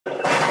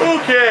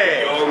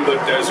Okay. Beyond the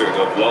desert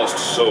of lost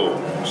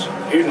souls,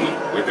 hidden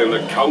within the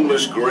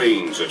countless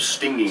grains of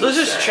stinging So this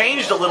has sand,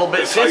 changed a little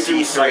bit the since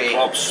Titan E3.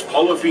 Cyclops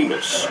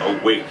Polyphemus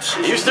awaits.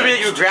 It used to be that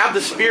you would grab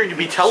the spear and you'd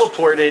be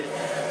teleported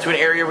to an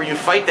area where you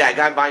fight that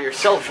guy by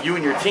yourself, you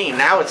and your team.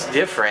 Now it's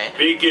different.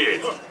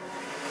 Begin.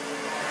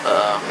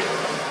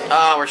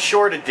 We're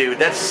short a dude.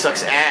 That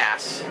sucks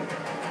ass.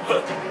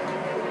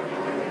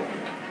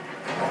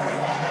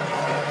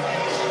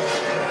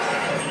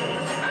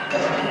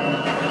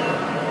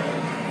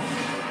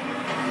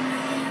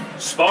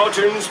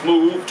 Spartans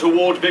move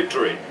toward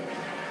victory.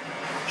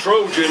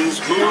 Trojans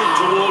move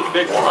toward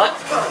victory.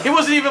 What? He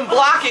wasn't even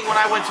blocking when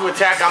I went to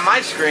attack on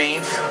my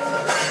screen.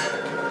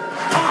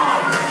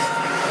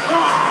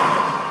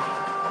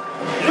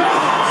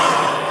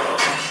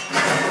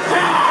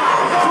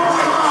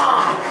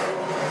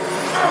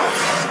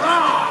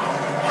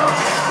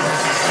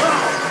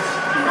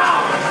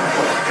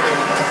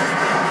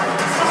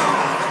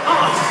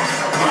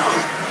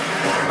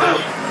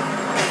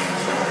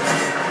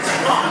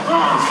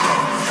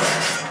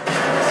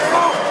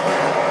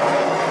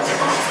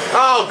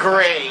 Oh,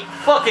 great.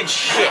 Fucking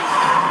shit.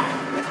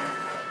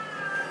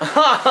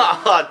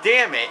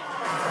 Damn it.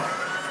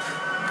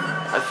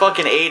 I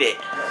fucking ate it.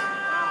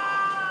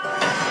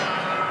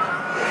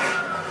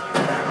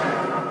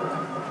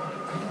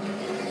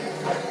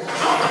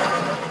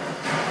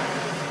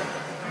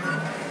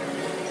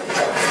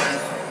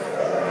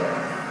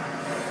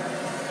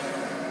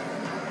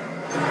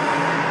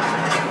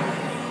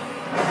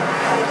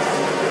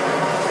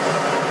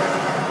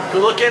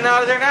 Good luck getting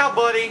out of there now,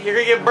 buddy. You're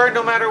gonna get burned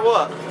no matter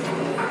what.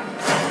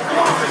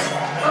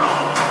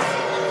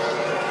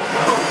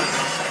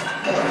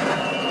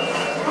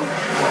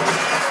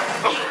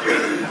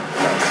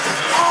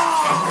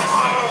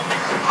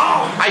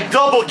 I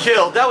double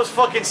killed. That was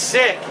fucking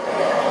sick.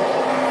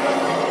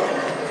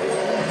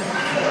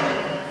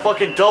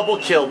 Fucking double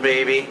kill,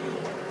 baby.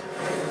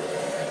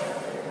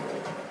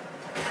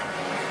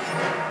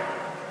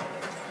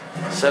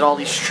 Set all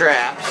these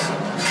traps.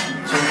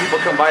 So when people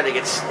come by, they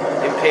get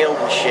impaled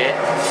and shit.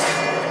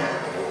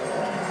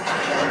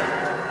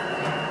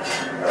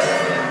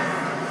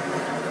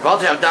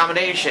 About to have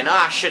domination.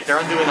 Ah, shit, they're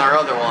undoing our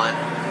other one.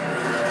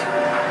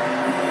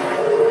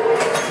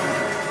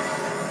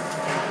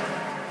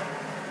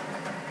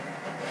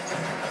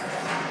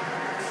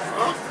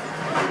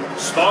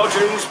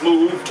 Spartans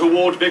move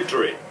toward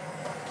victory.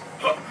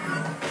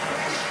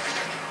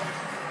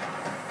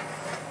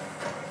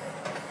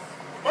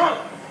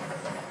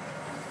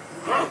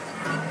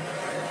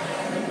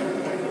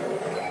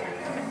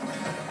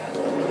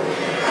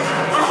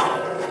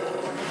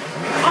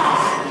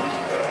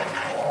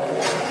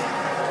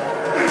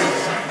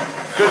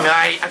 Good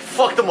night. I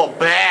fucked them up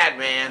bad,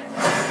 man.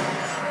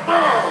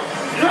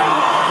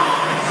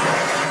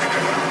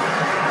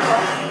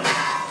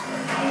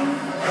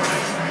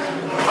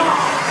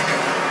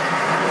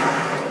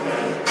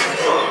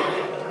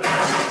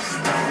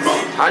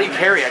 How do you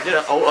parry? I did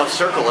a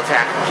circle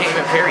attack. You can't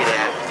even parry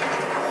that.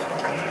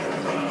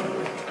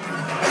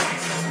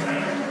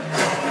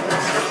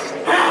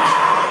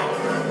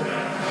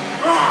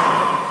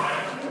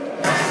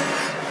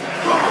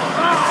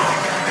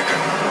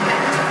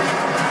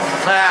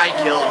 Ah, he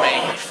killed me,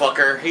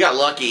 fucker. He got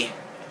lucky.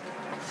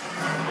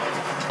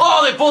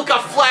 Oh, they both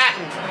got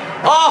flattened.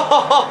 Oh, ho,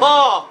 ho,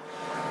 ho.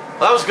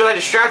 Well, that was good. I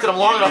distracted him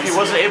long enough he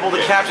wasn't able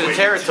to capture the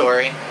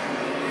territory.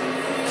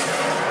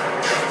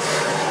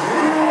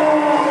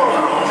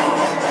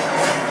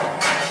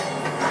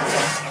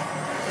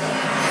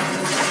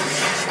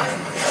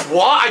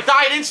 What? I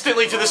died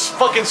instantly to this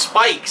fucking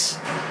spikes.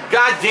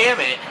 God damn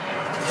it.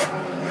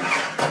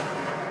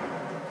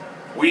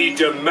 We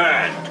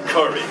demand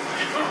courage.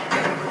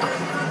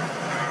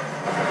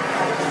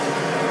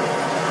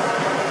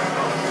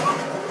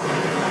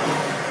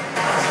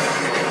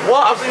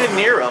 What? I wasn't even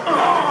near him.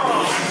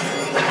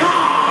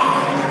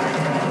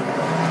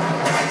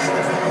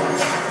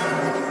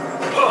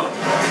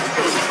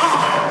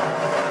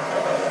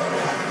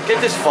 Get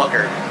this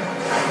fucker.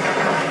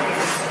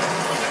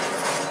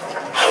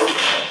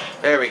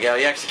 There we go.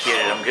 You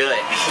executed him. Good.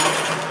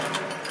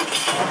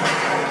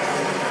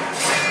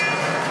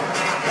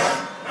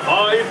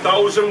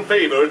 5,000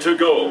 favor to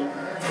go.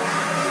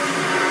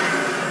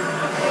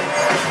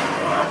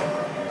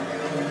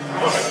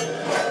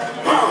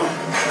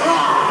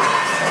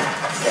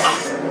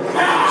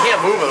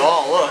 Can't move at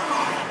all. Look.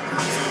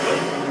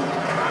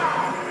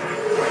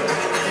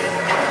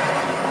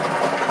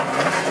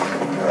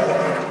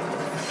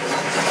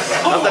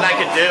 Nothing I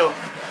could do.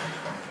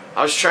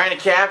 I was trying to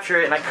capture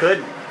it and I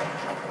couldn't.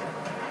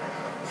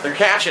 They're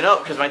catching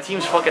up because my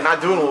team's fucking not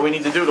doing what we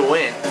need to do to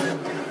win.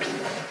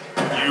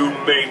 You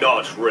may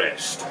not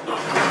rest.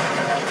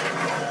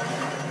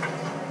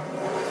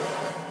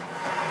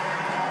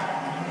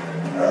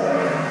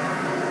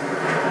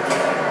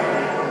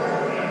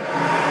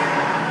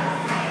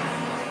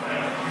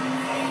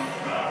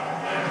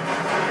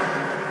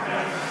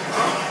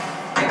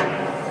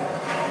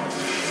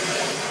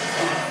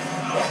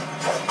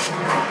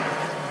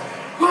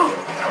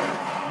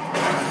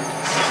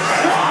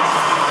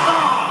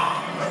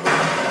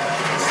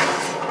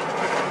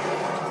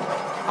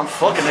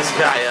 fucking this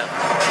guy up.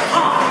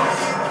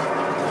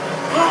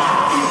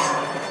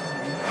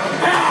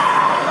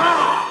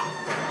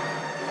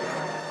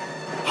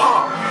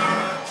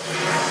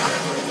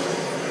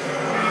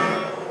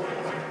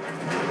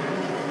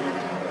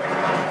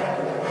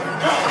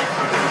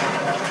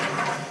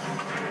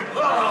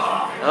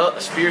 Oh, the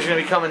spear's gonna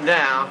be coming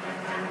down.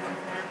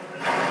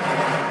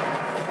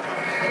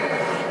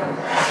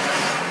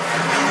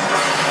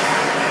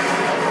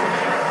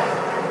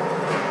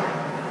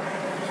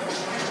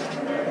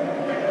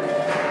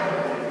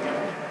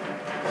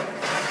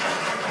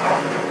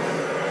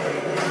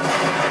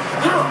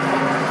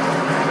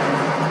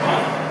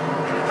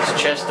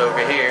 Chest over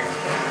here.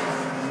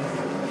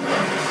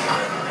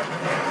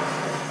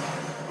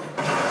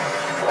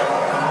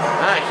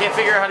 I can't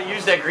figure out how to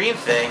use that green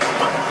thing.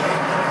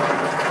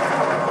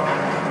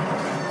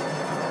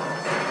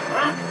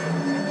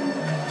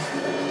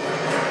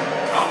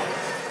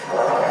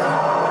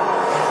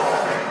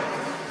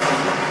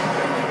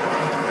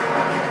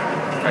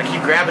 I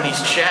keep grabbing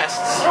these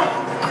chests.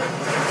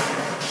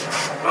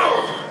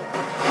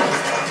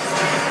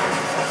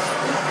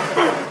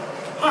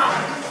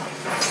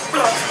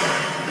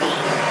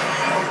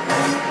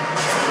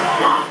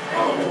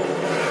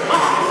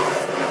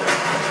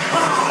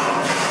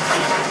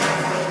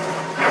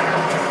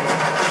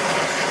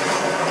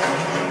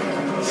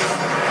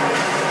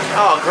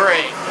 Oh,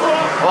 great.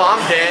 Well,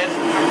 I'm dead.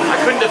 I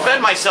couldn't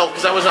defend myself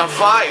because I was on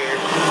fire.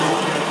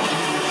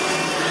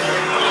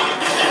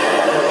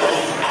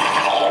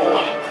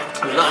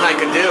 There's nothing I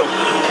could do.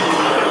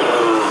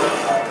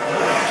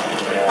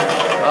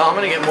 Well, I'm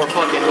gonna get more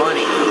fucking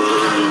money.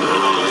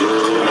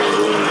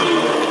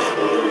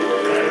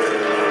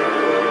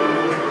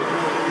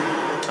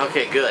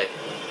 Okay, good.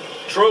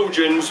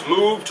 Trojans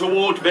move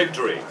toward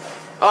victory.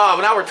 Oh,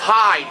 but now we're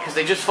tied because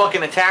they just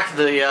fucking attacked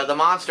the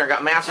monster and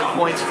got massive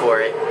points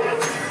for it.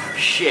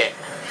 Shit.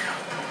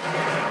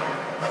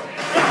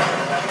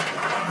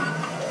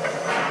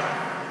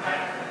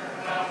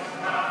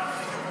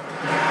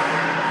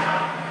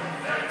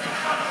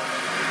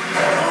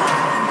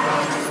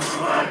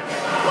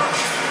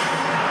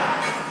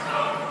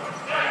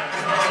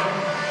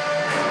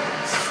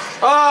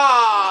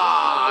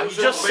 Ah, he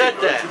just said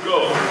that.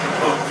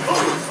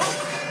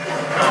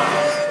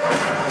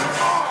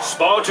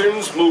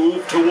 Spartans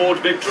move toward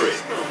victory.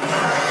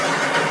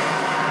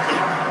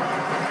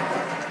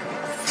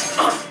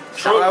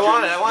 That's not what I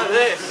wanted. I wanted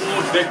this.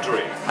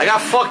 Victory. I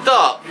got fucked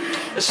up.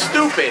 It's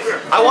stupid.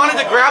 I wanted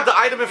to grab the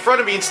item in front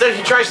of me. Instead,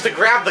 he tries to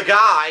grab the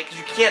guy because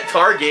you can't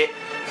target.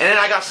 And then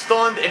I got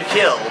stunned and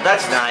killed.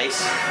 That's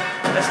nice.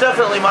 That's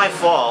definitely my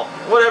fault.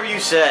 Whatever you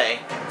say.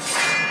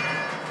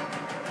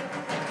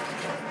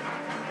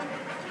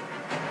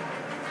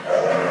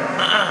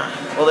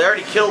 Well, they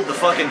already killed the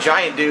fucking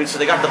giant dude, so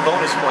they got the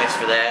bonus points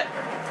for that.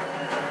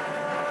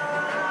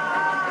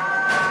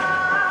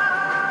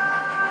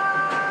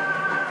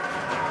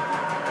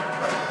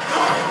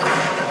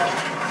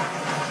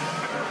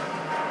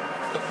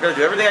 I'm gonna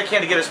do everything I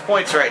can to get his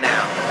points right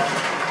now.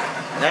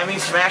 And that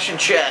means smashing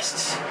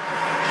chests.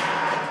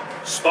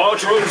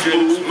 Spartans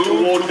move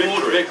toward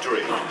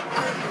victory.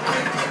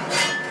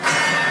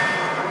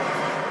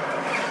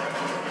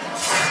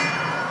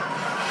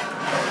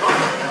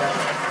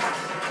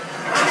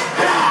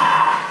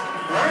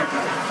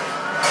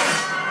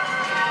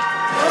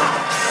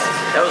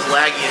 That was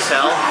laggy as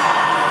hell.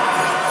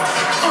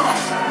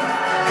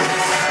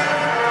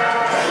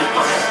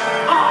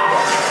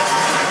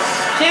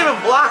 I can't even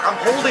block. I'm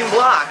holding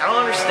block. I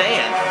don't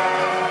understand.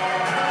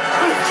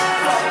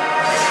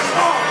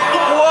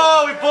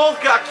 Whoa, we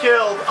both got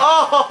killed.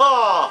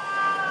 Oh!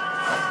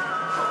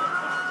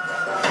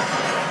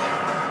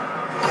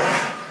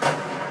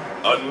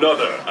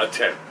 Another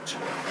attempt.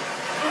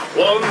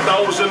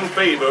 1,000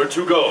 favor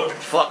to go.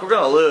 Fuck, we're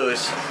gonna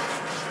lose.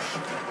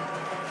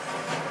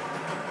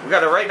 We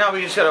gotta, right now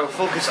we just gotta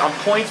focus on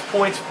points,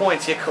 points,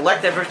 points. Yeah,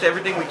 collect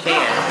everything we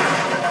can.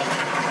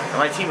 And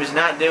my team is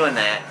not doing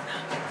that.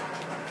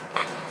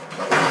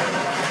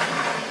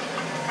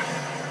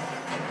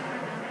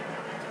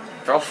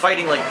 They're all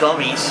fighting like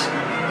dummies.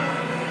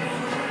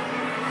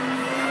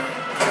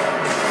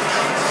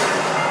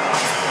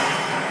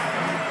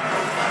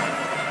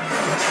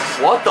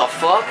 What the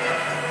fuck?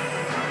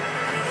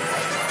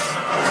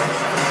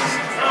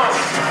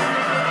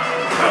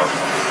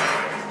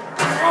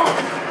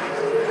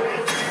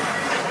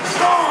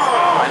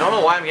 I don't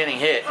know why I'm getting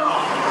hit.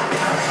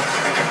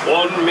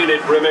 1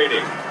 minute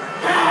remaining.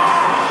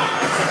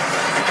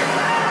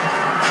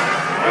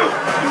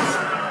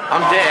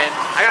 I'm dead.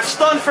 I got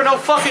stunned for no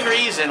fucking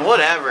reason.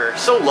 Whatever.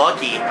 So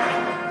lucky.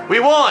 We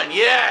won.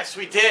 Yes,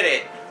 we did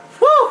it.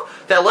 Woo!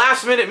 That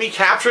last minute, me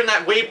capturing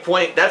that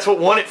waypoint, that's what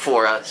won it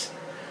for us.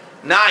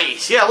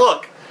 Nice. Yeah,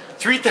 look.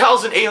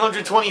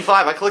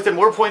 3,825. I collected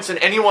more points than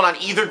anyone on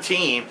either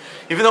team.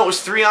 Even though it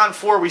was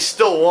 3-on-4, we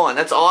still won.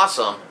 That's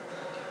awesome.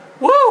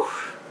 Woo!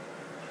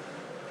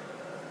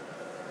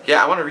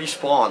 Yeah, I want to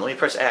respawn. Let me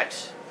press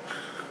X.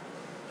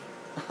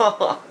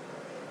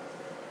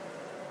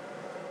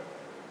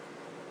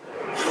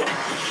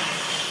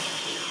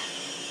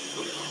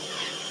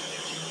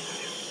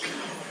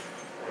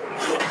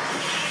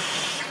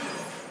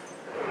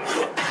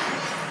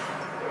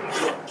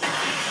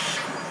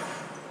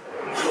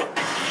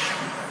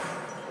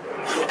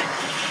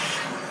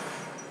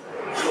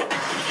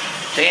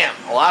 Damn,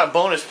 a lot of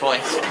bonus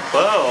points.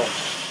 Boom.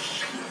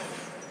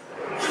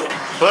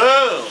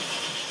 Boom.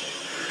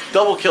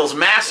 Double kills,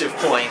 massive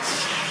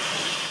points.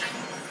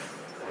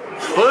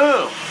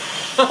 Boom.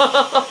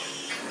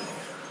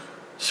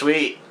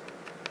 Sweet.